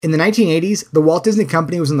In the 1980s, the Walt Disney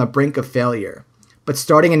Company was on the brink of failure. But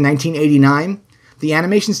starting in 1989, the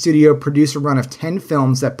animation studio produced a run of 10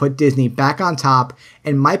 films that put Disney back on top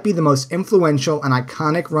and might be the most influential and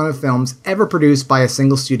iconic run of films ever produced by a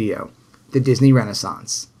single studio, the Disney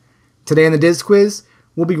Renaissance. Today on the Diz Quiz,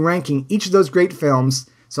 we'll be ranking each of those great films,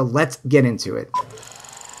 so let's get into it.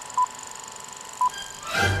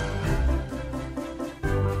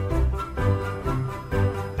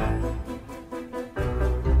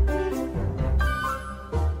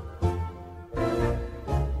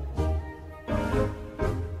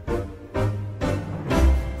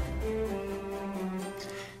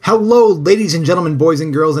 Hello, ladies and gentlemen, boys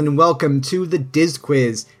and girls, and welcome to the Diz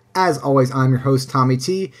Quiz. As always, I'm your host, Tommy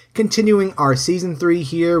T, continuing our Season 3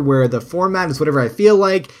 here, where the format is whatever I feel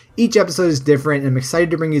like. Each episode is different, and I'm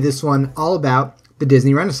excited to bring you this one all about the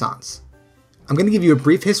Disney Renaissance. I'm going to give you a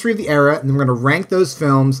brief history of the era, and then we're going to rank those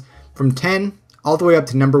films from 10 all the way up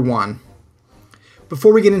to number 1.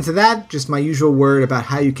 Before we get into that, just my usual word about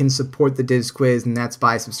how you can support the Diz Quiz, and that's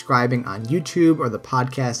by subscribing on YouTube or the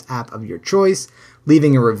podcast app of your choice,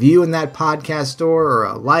 leaving a review in that podcast store, or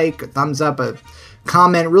a like, a thumbs up, a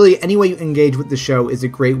comment. Really, any way you engage with the show is a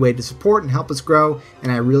great way to support and help us grow,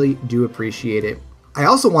 and I really do appreciate it. I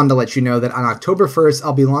also wanted to let you know that on October 1st,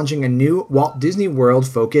 I'll be launching a new Walt Disney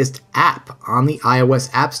World-focused app on the iOS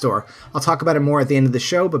App Store. I'll talk about it more at the end of the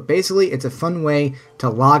show, but basically it's a fun way to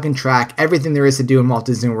log and track everything there is to do in Walt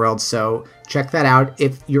Disney World, so check that out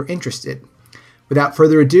if you're interested. Without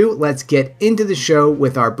further ado, let's get into the show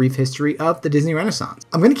with our brief history of the Disney Renaissance.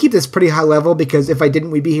 I'm going to keep this pretty high level because if I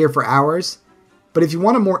didn't, we'd be here for hours. But if you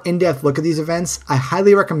want a more in-depth look at these events, I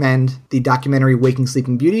highly recommend the documentary Waking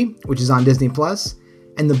Sleeping Beauty, which is on Disney+,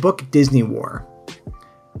 and the book Disney War.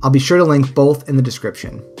 I'll be sure to link both in the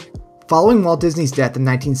description. Following Walt Disney's death in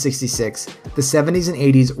 1966, the 70s and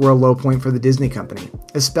 80s were a low point for the Disney Company,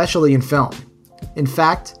 especially in film. In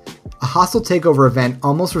fact, a hostile takeover event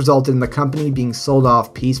almost resulted in the company being sold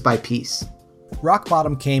off piece by piece. Rock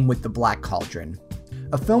bottom came with The Black Cauldron,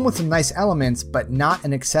 a film with some nice elements, but not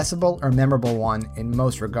an accessible or memorable one in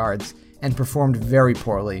most regards, and performed very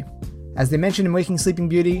poorly. As they mentioned in Waking Sleeping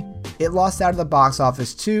Beauty, it lost out of the box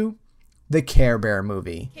office to the Care Bear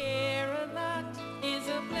movie.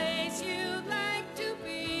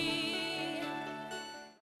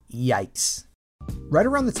 Yikes. Right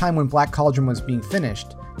around the time when Black Cauldron was being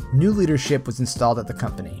finished, new leadership was installed at the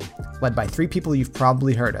company, led by 3 people you've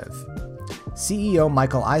probably heard of: CEO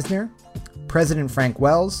Michael Eisner, President Frank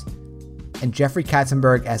Wells, and Jeffrey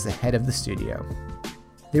Katzenberg as the head of the studio.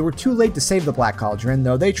 They were too late to save the Black Cauldron,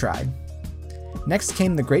 though they tried. Next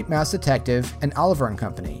came The Great Mouse Detective and Oliver and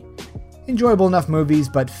Company. Enjoyable enough movies,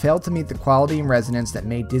 but failed to meet the quality and resonance that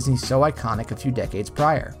made Disney so iconic a few decades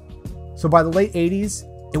prior. So by the late 80s,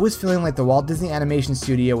 it was feeling like the Walt Disney Animation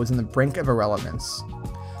Studio was on the brink of irrelevance.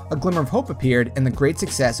 A glimmer of hope appeared in the great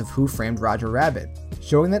success of Who Framed Roger Rabbit,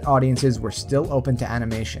 showing that audiences were still open to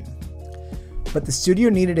animation. But the studio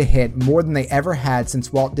needed a hit more than they ever had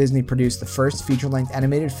since Walt Disney produced the first feature-length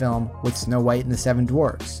animated film with Snow White and the Seven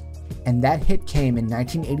Dwarfs. And that hit came in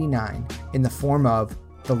 1989 in the form of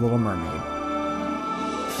The Little Mermaid.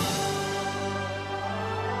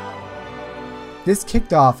 This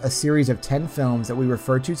kicked off a series of 10 films that we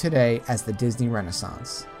refer to today as the Disney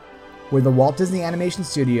Renaissance, where the Walt Disney Animation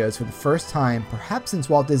Studios, for the first time, perhaps since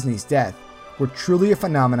Walt Disney's death, were truly a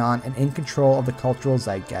phenomenon and in control of the cultural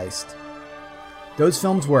zeitgeist. Those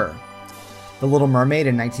films were The Little Mermaid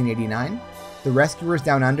in 1989, The Rescuers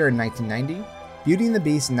Down Under in 1990, Beauty and the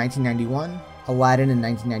Beast in 1991, Aladdin in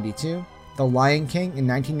 1992, The Lion King in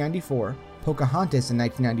 1994, Pocahontas in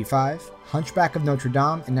 1995, Hunchback of Notre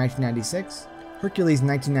Dame in 1996, Hercules in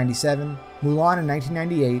 1997, Mulan in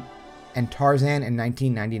 1998, and Tarzan in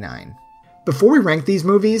 1999. Before we rank these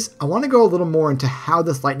movies, I want to go a little more into how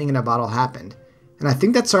this lightning in a bottle happened, and I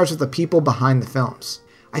think that starts with the people behind the films.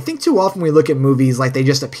 I think too often we look at movies like they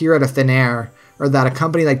just appear out of thin air, or that a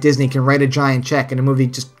company like Disney can write a giant check and a movie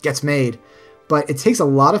just gets made. But it takes a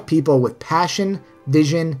lot of people with passion,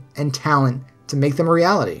 vision, and talent to make them a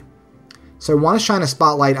reality. So I want to shine a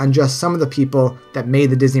spotlight on just some of the people that made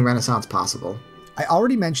the Disney Renaissance possible. I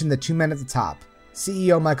already mentioned the 2 men at the top,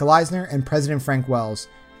 CEO Michael Eisner and President Frank Wells,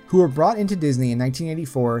 who were brought into Disney in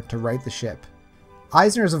 1984 to right the ship.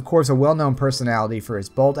 Eisner is of course a well-known personality for his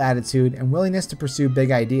bold attitude and willingness to pursue big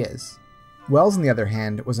ideas. Wells, on the other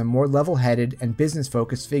hand, was a more level-headed and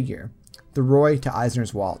business-focused figure, the Roy to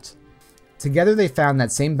Eisner's Walt. Together they found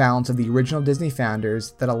that same balance of the original Disney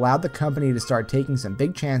founders that allowed the company to start taking some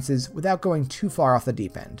big chances without going too far off the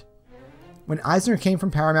deep end. When Eisner came from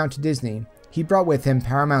Paramount to Disney, he brought with him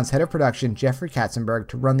Paramount's head of production Jeffrey Katzenberg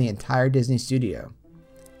to run the entire Disney studio.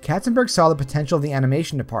 Katzenberg saw the potential of the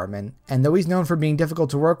animation department, and though he's known for being difficult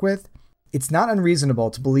to work with, it's not unreasonable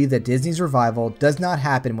to believe that Disney's revival does not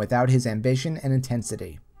happen without his ambition and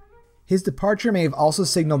intensity. His departure may have also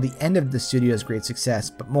signaled the end of the studio's great success,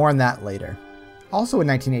 but more on that later. Also in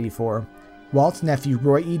 1984, Walt's nephew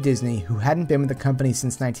Roy E. Disney, who hadn't been with the company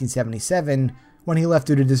since 1977 when he left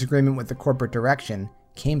due to disagreement with the corporate direction,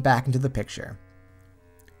 came back into the picture.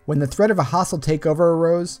 When the threat of a hostile takeover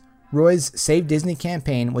arose, Roy's Save Disney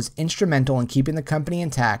campaign was instrumental in keeping the company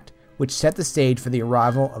intact, which set the stage for the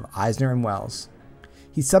arrival of Eisner and Wells.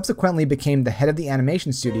 He subsequently became the head of the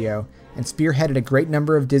animation studio and spearheaded a great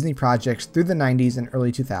number of Disney projects through the 90s and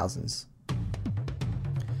early 2000s.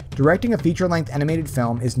 Directing a feature-length animated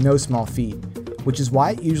film is no small feat, which is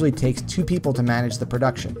why it usually takes 2 people to manage the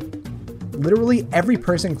production. Literally every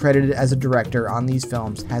person credited as a director on these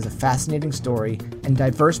films has a fascinating story and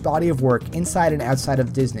diverse body of work inside and outside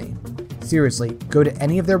of Disney. Seriously, go to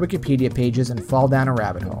any of their Wikipedia pages and fall down a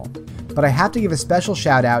rabbit hole. But I have to give a special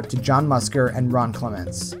shout out to John Musker and Ron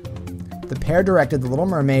Clements. The pair directed The Little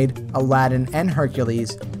Mermaid, Aladdin, and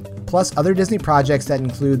Hercules, plus other Disney projects that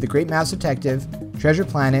include The Great Mouse Detective, Treasure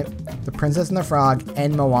Planet, The Princess and the Frog,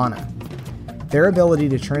 and Moana. Their ability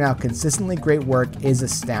to turn out consistently great work is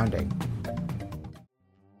astounding.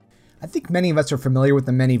 I think many of us are familiar with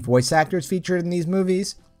the many voice actors featured in these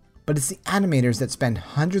movies, but it's the animators that spend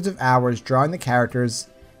hundreds of hours drawing the characters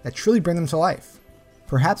that truly bring them to life.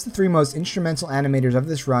 Perhaps the 3 most instrumental animators of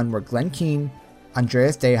this run were Glen Keane,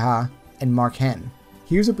 Andreas Deha, and Mark Henn.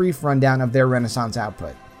 Here's a brief rundown of their Renaissance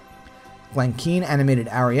output. Glen Keane animated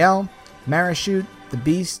Ariel, Marachute, The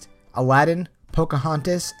Beast, Aladdin,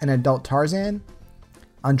 Pocahontas, and adult Tarzan.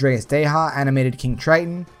 Andreas Deha animated King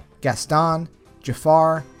Triton, Gaston,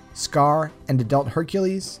 Jafar, Scar, and adult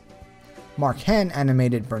Hercules. Mark Henn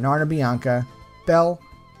animated Bernard and Bianca, Belle,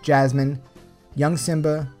 Jasmine, young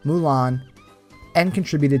Simba, Mulan, and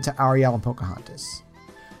contributed to Ariel and Pocahontas.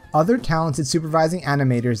 Other talented supervising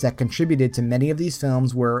animators that contributed to many of these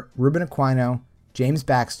films were Ruben Aquino, James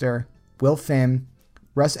Baxter, Will Finn,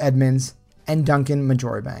 Russ Edmonds, and Duncan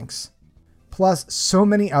Marjoribanks. Plus so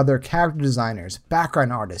many other character designers,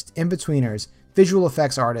 background artists, in-betweeners, visual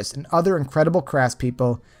effects artists, and other incredible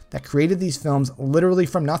craftspeople that created these films literally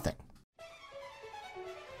from nothing.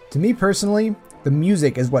 To me personally, the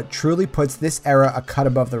music is what truly puts this era a cut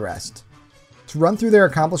above the rest. To run through their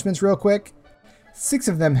accomplishments real quick, 6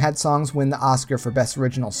 of them had songs win the Oscar for Best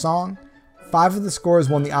Original Song, 5 of the scores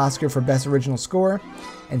won the Oscar for Best Original Score,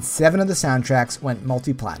 and 7 of the soundtracks went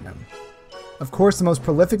multi-platinum. Of course, the most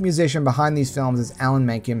prolific musician behind these films is Alan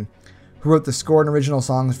Menken, who wrote the score and original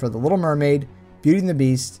songs for The Little Mermaid, Beauty and the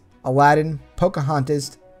Beast, Aladdin,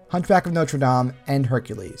 Pocahontas, Hunchback of Notre Dame, and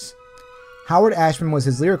Hercules. Howard Ashman was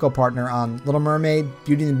his lyrical partner on Little Mermaid,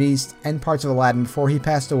 Beauty and the Beast, and parts of Aladdin before he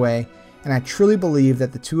passed away, and I truly believe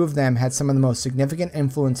that the 2 of them had some of the most significant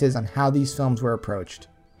influences on how these films were approached.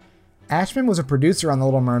 Ashman was a producer on The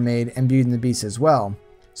Little Mermaid and Beauty and the Beast as well,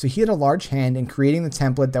 so he had a large hand in creating the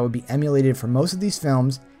template that would be emulated for most of these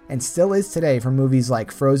films and still is today for movies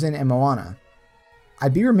like Frozen and Moana.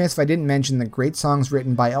 I'd be remiss if I didn't mention the great songs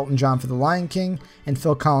written by Elton John for The Lion King and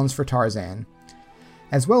Phil Collins for Tarzan,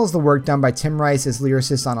 as well as the work done by Tim Rice as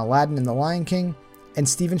lyricist on Aladdin and The Lion King, and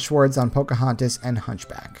Stephen Schwartz on Pocahontas and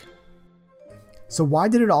Hunchback. So why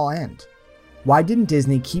did it all end? Why didn't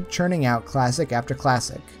Disney keep churning out classic after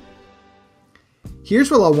classic? Here's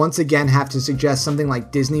where I'll once again have to suggest something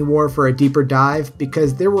like Disney War for a deeper dive,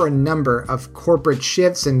 because there were a number of corporate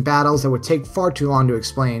shifts and battles that would take far too long to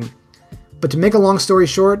explain. But to make a long story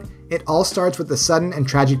short, it all starts with the sudden and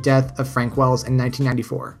tragic death of Frank Wells in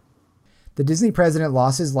 1994. The Disney president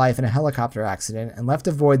lost his life in a helicopter accident and left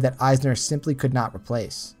a void that Eisner simply could not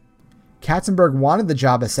replace. Katzenberg wanted the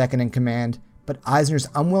job as second in command, but Eisner's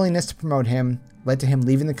unwillingness to promote him led to him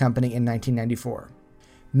leaving the company in 1994.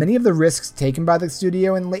 Many of the risks taken by the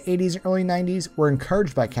studio in the late 80s and early 90s were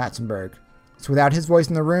encouraged by Katzenberg, so without his voice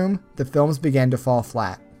in the room, the films began to fall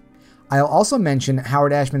flat. I'll also mention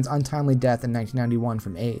Howard Ashman's untimely death in 1991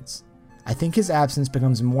 from AIDS. I think his absence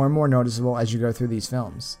becomes more and more noticeable as you go through these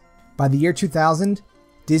films. By the year 2000,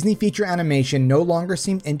 Disney feature animation no longer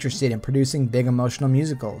seemed interested in producing big emotional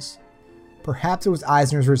musicals. Perhaps it was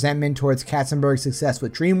Eisner's resentment towards Katzenberg's success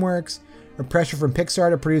with DreamWorks, or pressure from Pixar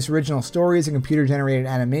to produce original stories and computer-generated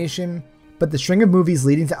animation, but the string of movies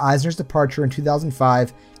leading to Eisner's departure in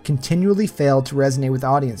 2005 continually failed to resonate with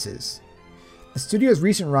audiences. The studio's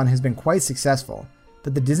recent run has been quite successful,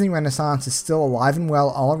 but the Disney Renaissance is still alive and well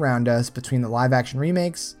all around us between the live-action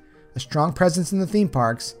remakes, a strong presence in the theme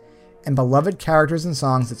parks, and beloved characters and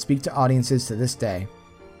songs that speak to audiences to this day.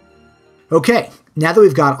 Okay, now that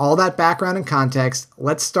we've got all that background and context,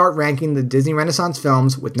 let's start ranking the Disney Renaissance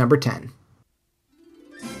films with number 10.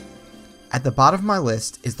 At the bottom of my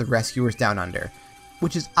list is The Rescuers Down Under,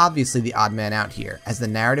 which is obviously the odd man out here, as the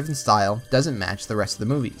narrative and style doesn't match the rest of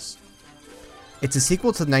the movies. It's a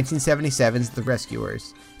sequel to 1977's The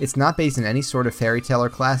Rescuers. It's not based on any sort of fairy tale or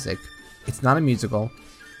classic, it's not a musical,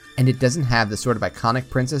 and it doesn't have the sort of iconic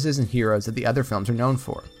princesses and heroes that the other films are known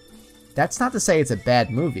for. That's not to say it's a bad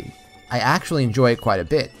movie. I actually enjoy it quite a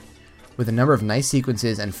bit, with a number of nice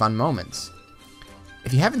sequences and fun moments.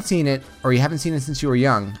 If you haven't seen it, or you haven't seen it since you were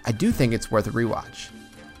young, I do think it's worth a rewatch.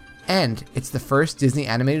 And it's the first Disney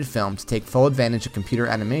animated film to take full advantage of computer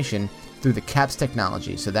animation through the CAPS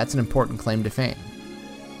technology, so that's an important claim to fame.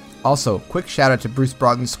 Also, quick shout out to Bruce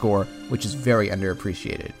Broughton's score, which is very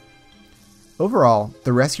underappreciated. Overall,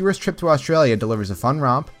 The Rescuers' trip to Australia delivers a fun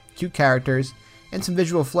romp, cute characters, and some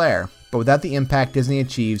visual flair, but without the impact Disney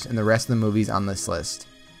achieves in the rest of the movies on this list.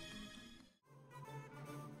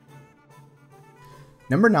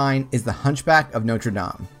 Number 9 is The Hunchback of Notre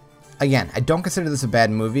Dame. Again, I don't consider this a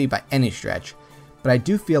bad movie by any stretch, but I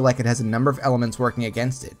do feel like it has a number of elements working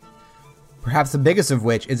against it. Perhaps the biggest of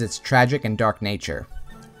which is its tragic and dark nature.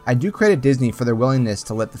 I do credit Disney for their willingness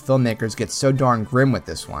to let the filmmakers get so darn grim with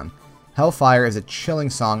this one. Hellfire is a chilling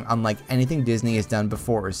song unlike anything Disney has done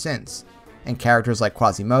before or since, and characters like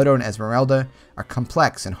Quasimodo and Esmeralda are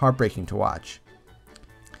complex and heartbreaking to watch.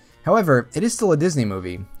 However, it is still a Disney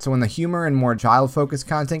movie, so when the humor and more child-focused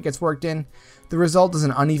content gets worked in, the result is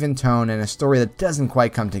an uneven tone and a story that doesn't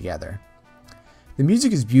quite come together. The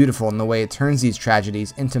music is beautiful in the way it turns these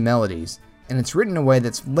tragedies into melodies, and it's written in a way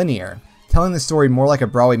that's linear, telling the story more like a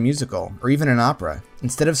Broadway musical, or even an opera,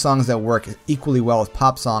 instead of songs that work equally well as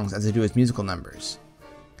pop songs as they do as musical numbers.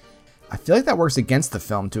 I feel like that works against the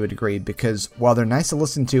film to a degree because while they're nice to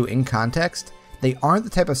listen to in context, they aren't the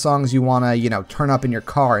type of songs you want to, turn up in your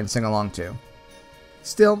car and sing along to.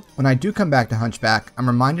 Still, when I do come back to Hunchback, I'm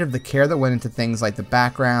reminded of the care that went into things like the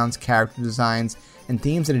backgrounds, character designs, and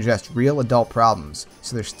themes that addressed real adult problems,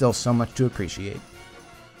 so there's still so much to appreciate.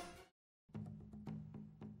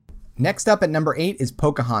 Next up at number 8 is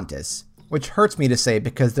Pocahontas, which hurts me to say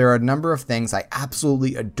because there are a number of things I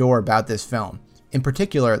absolutely adore about this film, in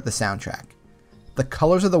particular the soundtrack. The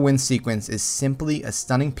Colors of the Wind sequence is simply a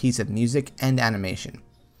stunning piece of music and animation.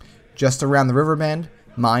 Just Around the River Bend,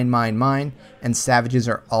 Mine, Mine, Mine, and Savages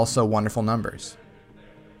are also wonderful numbers.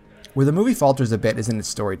 Where the movie falters a bit is in its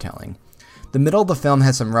storytelling. The middle of the film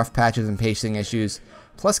has some rough patches and pacing issues,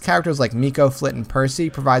 plus characters like Miko, Flit, and Percy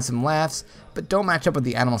provide some laughs, but don't match up with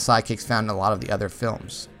the animal sidekicks found in a lot of the other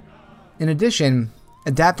films. In addition,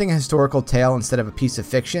 adapting a historical tale instead of a piece of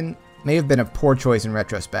fiction may have been a poor choice in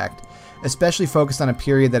retrospect, especially focused on a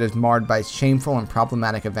period that is marred by shameful and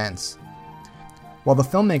problematic events. While the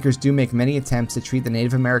filmmakers do make many attempts to treat the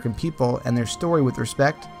Native American people and their story with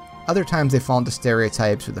respect, other times they fall into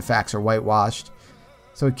stereotypes where the facts are whitewashed,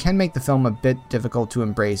 so it can make the film a bit difficult to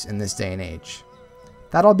embrace in this day and age.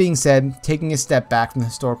 That all being said, taking a step back from the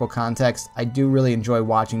historical context, I do really enjoy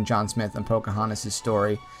watching John Smith and Pocahontas'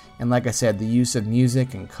 story, and like I said, the use of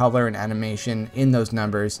music and color and animation in those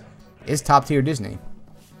numbers is top tier Disney.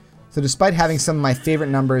 So despite having some of my favorite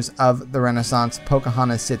numbers of the Renaissance,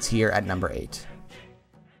 Pocahontas sits here at number 8.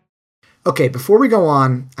 Okay, before we go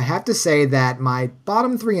on, I have to say that my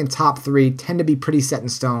bottom 3 and top 3 tend to be pretty set in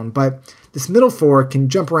stone, but this middle 4 can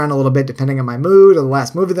jump around a little bit depending on my mood or the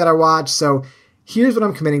last movie that I watched, so here's what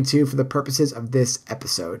I'm committing to for the purposes of this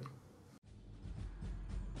episode.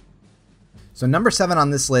 So number 7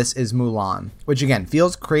 on this list is Mulan, which again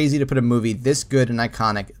feels crazy to put a movie this good and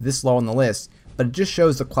iconic this low on the list, but it just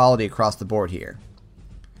shows the quality across the board here.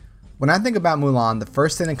 When I think about Mulan, the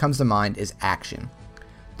first thing that comes to mind is action.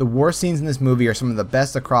 The war scenes in this movie are some of the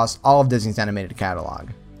best across all of Disney's animated catalog.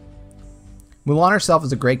 Mulan herself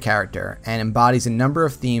is a great character and embodies a number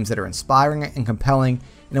of themes that are inspiring and compelling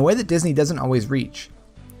in a way that Disney doesn't always reach.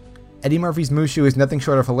 Eddie Murphy's Mushu is nothing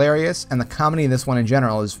short of hilarious, and the comedy in this one in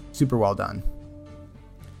general is super well done.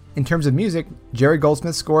 In terms of music, Jerry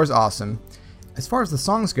Goldsmith's score is awesome. As far as the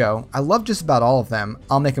songs go, I love just about all of them,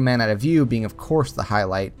 I'll Make a Man Out of You being of course the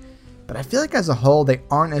highlight, but I feel like as a whole they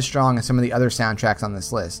aren't as strong as some of the other soundtracks on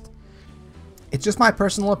this list. It's just my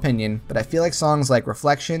personal opinion, but I feel like songs like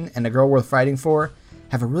Reflection and A Girl Worth Fighting For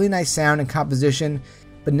have a really nice sound and composition,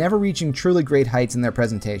 but never reaching truly great heights in their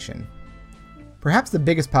presentation. Perhaps the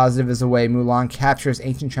biggest positive is the way Mulan captures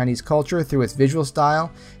ancient Chinese culture through its visual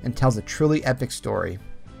style and tells a truly epic story.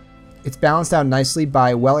 It's balanced out nicely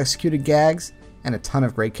by well-executed gags and a ton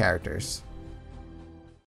of great characters.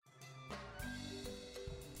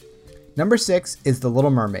 Number 6 is The Little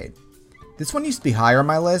Mermaid. This one used to be higher on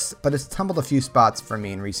my list, but it's tumbled a few spots for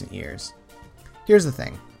me in recent years. Here's the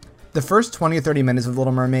thing. The first 20 or 30 minutes of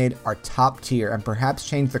Little Mermaid are top tier and perhaps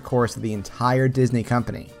change the course of the entire Disney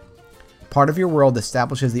company. Part of Your World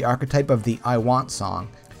establishes the archetype of the I Want song,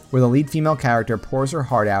 where the lead female character pours her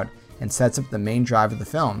heart out and sets up the main drive of the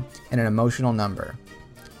film in an emotional number.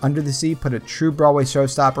 Under the Sea put a true Broadway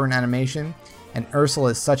showstopper in animation, and Ursula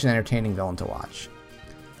is such an entertaining villain to watch.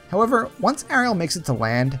 However, once Ariel makes it to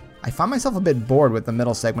land, I find myself a bit bored with the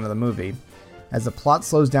middle segment of the movie, as the plot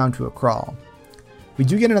slows down to a crawl. We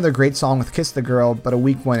do get another great song with Kiss the Girl, but a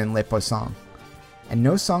weak one in Les Poissons. And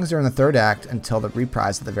no songs during the third act until the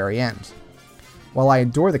reprise at the very end. While I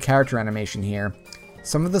adore the character animation here,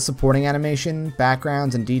 some of the supporting animation,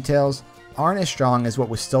 backgrounds, and details aren't as strong as what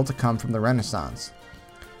was still to come from the Renaissance.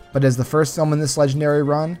 But as the first film in this legendary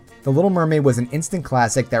run, The Little Mermaid was an instant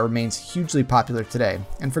classic that remains hugely popular today,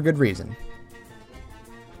 and for good reason.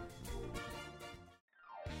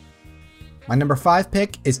 My number 5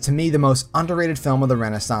 pick is to me the most underrated film of the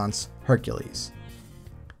Renaissance, Hercules.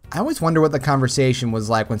 I always wonder what the conversation was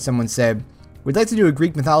like when someone said, "We'd like to do a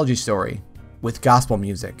Greek mythology story with gospel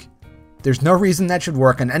music." There's no reason that should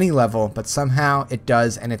work on any level, but somehow it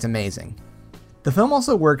does, and it's amazing. The film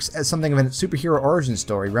also works as something of a superhero origin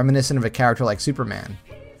story, reminiscent of a character like Superman.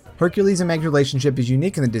 Hercules and Meg's relationship is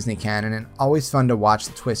unique in the Disney canon, and always fun to watch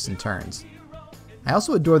the twists and turns. I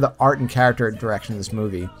also adore the art and character direction of this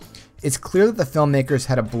movie. It's clear that the filmmakers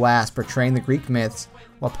had a blast portraying the Greek myths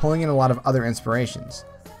while pulling in a lot of other inspirations.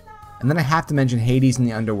 And then I have to mention Hades and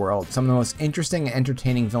the Underworld, some of the most interesting and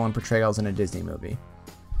entertaining villain portrayals in a Disney movie.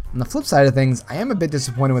 On the flip side of things, I am a bit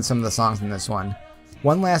disappointed with some of the songs in this one.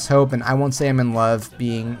 One Last Hope and I Won't Say I'm in Love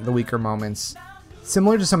being the weaker moments.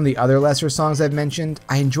 Similar to some of the other lesser songs I've mentioned,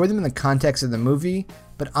 I enjoy them in the context of the movie,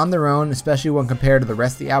 but on their own, especially when compared to the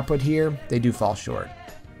rest of the output here, they do fall short.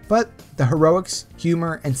 But the heroics,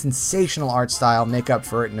 humor, and sensational art style make up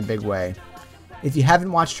for it in a big way. If you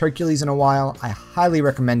haven't watched Hercules in a while, I highly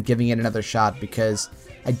recommend giving it another shot because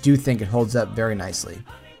I do think it holds up very nicely.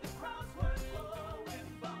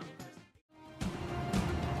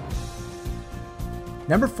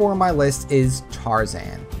 Number 4 on my list is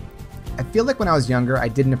Tarzan. I feel like when I was younger I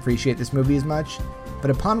didn't appreciate this movie as much,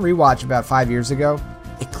 but upon rewatch about 5 years ago,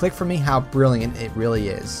 it clicked for me how brilliant it really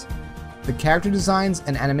is. The character designs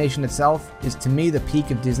and animation itself is to me the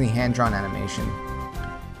peak of Disney hand-drawn animation.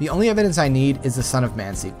 The only evidence I need is the Son of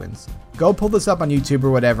Man sequence. Go pull this up on YouTube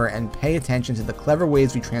or whatever and pay attention to the clever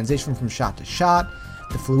ways we transition from shot to shot,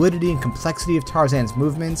 the fluidity and complexity of Tarzan's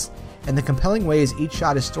movements, and the compelling ways each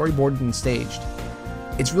shot is storyboarded and staged.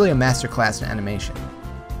 It's really a masterclass in animation.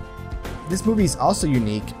 This movie is also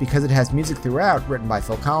unique because it has music throughout, written by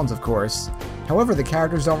Phil Collins of course. However, the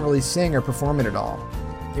characters don't really sing or perform it at all.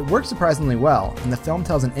 It works surprisingly well, and the film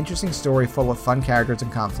tells an interesting story full of fun characters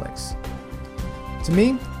and conflicts. To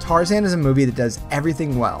me, Tarzan is a movie that does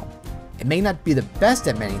everything well. It may not be the best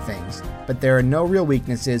at many things, but there are no real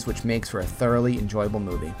weaknesses, which makes for a thoroughly enjoyable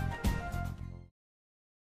movie.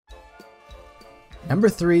 Number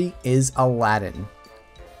 3 is Aladdin.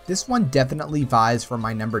 This one definitely vies for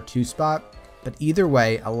my number 2 spot, but either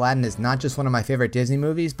way, Aladdin is not just one of my favorite Disney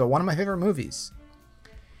movies, but one of my favorite movies.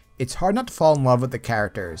 It's hard not to fall in love with the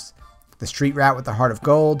characters. The street rat with the heart of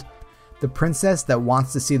gold, the princess that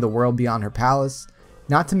wants to see the world beyond her palace,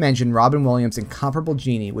 not to mention Robin Williams' incomparable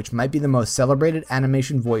genie, which might be the most celebrated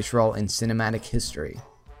animation voice role in cinematic history.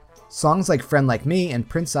 Songs like Friend Like Me and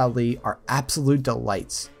Prince Ali are absolute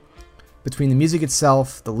delights. Between the music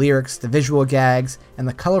itself, the lyrics, the visual gags, and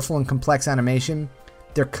the colorful and complex animation,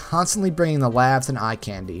 they're constantly bringing the laughs and eye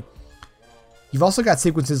candy. You've also got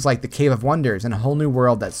sequences like the Cave of Wonders and A Whole New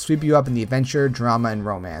World that sweep you up in the adventure, drama, and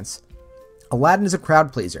romance. Aladdin is a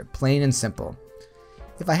crowd pleaser, plain and simple.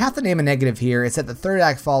 If I have to name a negative here, it's that the third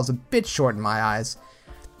act falls a bit short in my eyes.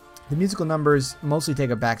 The musical numbers mostly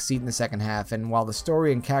take a back seat in the second half, and while the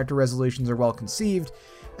story and character resolutions are well conceived,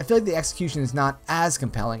 I feel like the execution is not as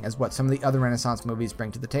compelling as what some of the other Renaissance movies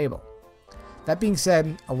bring to the table. That being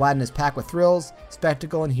said, Aladdin is packed with thrills,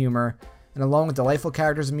 spectacle, and humor, and along with delightful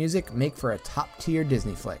characters and music, make for a top-tier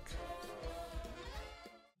Disney flick.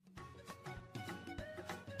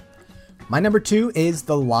 My number 2 is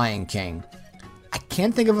The Lion King. I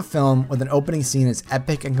can't think of a film with an opening scene as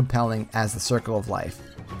epic and compelling as The Circle of Life.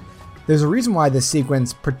 There's a reason why this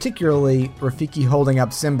sequence, particularly Rafiki holding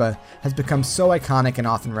up Simba, has become so iconic and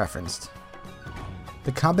often referenced.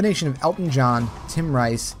 The combination of Elton John, Tim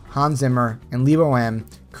Rice, Hans Zimmer, and Lee Boehm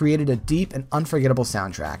created a deep and unforgettable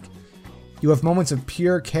soundtrack. You have moments of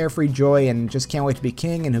pure carefree joy and Just Can't Wait to Be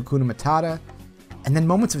King and Hakuna Matata, and then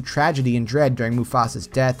moments of tragedy and dread during Mufasa's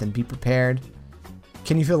death and Be Prepared.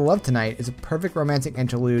 Can You Feel the Love Tonight is a perfect romantic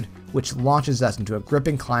interlude which launches us into a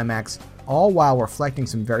gripping climax, all while reflecting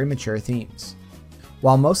some very mature themes.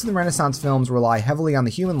 While most of the Renaissance films rely heavily on the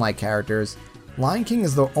human-like characters, Lion King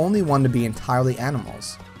is the only one to be entirely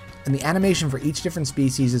animals, and the animation for each different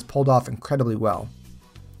species is pulled off incredibly well.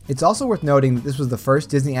 It's also worth noting that this was the first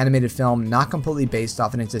Disney animated film not completely based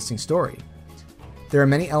off an existing story. There are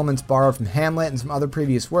many elements borrowed from Hamlet and some other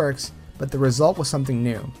previous works, but the result was something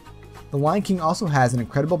new. The Lion King also has an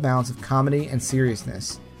incredible balance of comedy and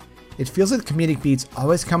seriousness. It feels like the comedic beats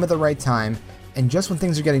always come at the right time, and just when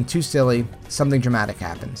things are getting too silly, something dramatic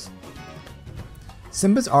happens.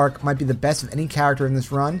 Simba's arc might be the best of any character in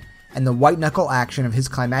this run, and the white-knuckle action of his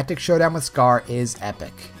climactic showdown with Scar is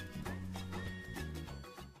epic.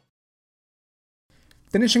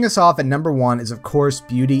 Finishing us off at number 1 is of course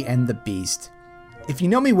Beauty and the Beast. If you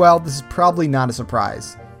know me well, this is probably not a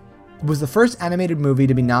surprise. It was the first animated movie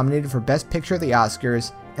to be nominated for Best Picture at the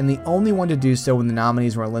Oscars, and the only one to do so when the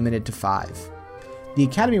nominees were limited to 5. The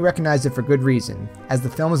Academy recognized it for good reason, as the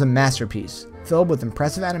film is a masterpiece, filled with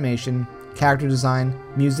impressive animation, character design,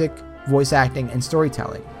 music, voice acting, and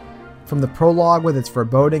storytelling. From the prologue with its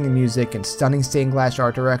foreboding and music and stunning stained glass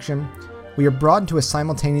art direction, we are brought into a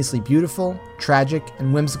simultaneously beautiful, tragic,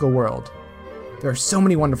 and whimsical world. There are so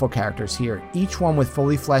many wonderful characters here, each one with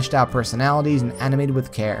fully fleshed out personalities and animated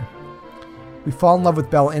with care. We fall in love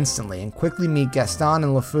with Belle instantly and quickly meet Gaston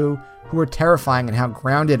and LeFou, who are terrifying in how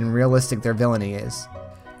grounded and realistic their villainy is.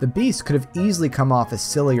 The Beast could have easily come off as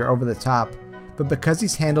silly or over the top, but because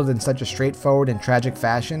he's handled in such a straightforward and tragic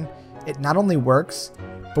fashion, it not only works,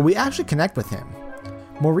 but we actually connect with him.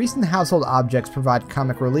 More recent household objects provide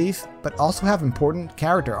comic relief, but also have important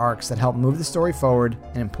character arcs that help move the story forward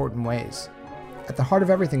in important ways. At the heart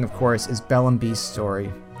of everything, of course, is Belle and Beast's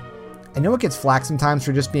story. I know it gets flack sometimes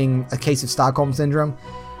for just being a case of Stockholm Syndrome,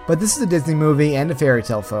 but this is a Disney movie and a fairy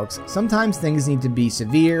tale, folks. Sometimes things need to be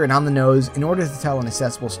severe and on the nose in order to tell an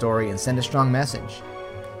accessible story and send a strong message.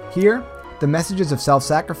 Here, the messages of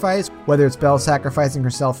self-sacrifice, whether it's Belle sacrificing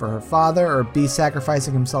herself for her father or Beast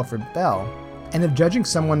sacrificing himself for Belle, and of judging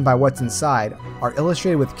someone by what's inside, are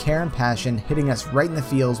illustrated with care and passion, hitting us right in the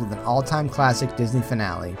feels with an all-time classic Disney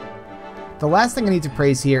finale. The last thing I need to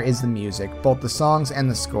praise here is the music, both the songs and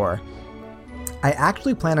the score. I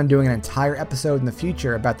actually plan on doing an entire episode in the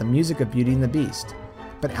future about the music of Beauty and the Beast,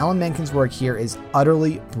 but Alan Menken's work here is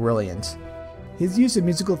utterly brilliant. His use of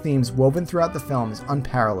musical themes woven throughout the film is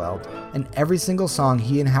unparalleled, and every single song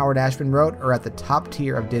he and Howard Ashman wrote are at the top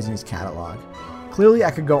tier of Disney's catalog. Clearly,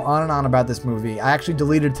 I could go on and on about this movie. I actually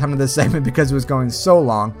deleted a ton of this segment because it was going so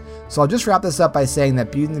long, so I'll just wrap this up by saying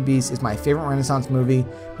that Beauty and the Beast is my favorite Renaissance movie,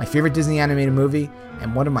 my favorite Disney animated movie,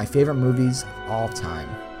 and one of my favorite movies of all time.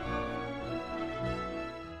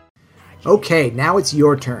 Okay, now it's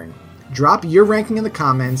your turn. Drop your ranking in the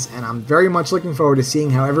comments, and I'm very much looking forward to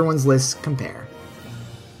seeing how everyone's lists compare.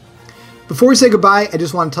 Before we say goodbye, I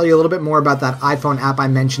just want to tell you a little bit more about that iPhone app I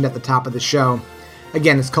mentioned at the top of the show.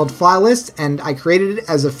 Again, it's called Flylist, and I created it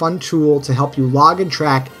as a fun tool to help you log and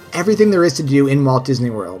track everything there is to do in Walt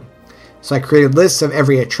Disney World. So I created lists of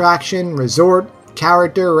every attraction, resort,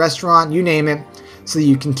 character, restaurant, you name it, so that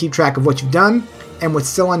you can keep track of what you've done and what's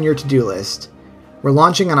still on your to-do list. We're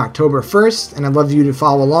launching on October 1st, and I'd love you to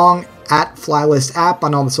follow along at Flylist app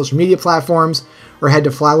on all the social media platforms, or head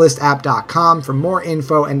to flylistapp.com for more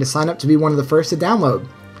info and to sign up to be one of the first to download.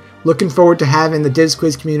 Looking forward to having the Diz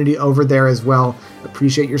Quiz community over there as well.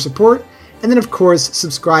 Appreciate your support. And then, of course,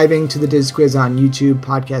 subscribing to the Diz Quiz on YouTube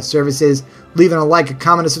podcast services, leaving a like, a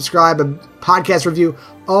comment, a subscribe, a podcast review.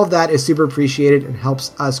 All of that is super appreciated and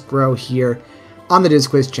helps us grow here on the Diz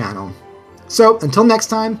Quiz channel. So, until next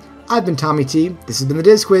time, I've been Tommy T, this has been the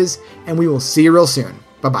Diz Quiz, and we will see you real soon.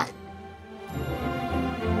 Bye-bye.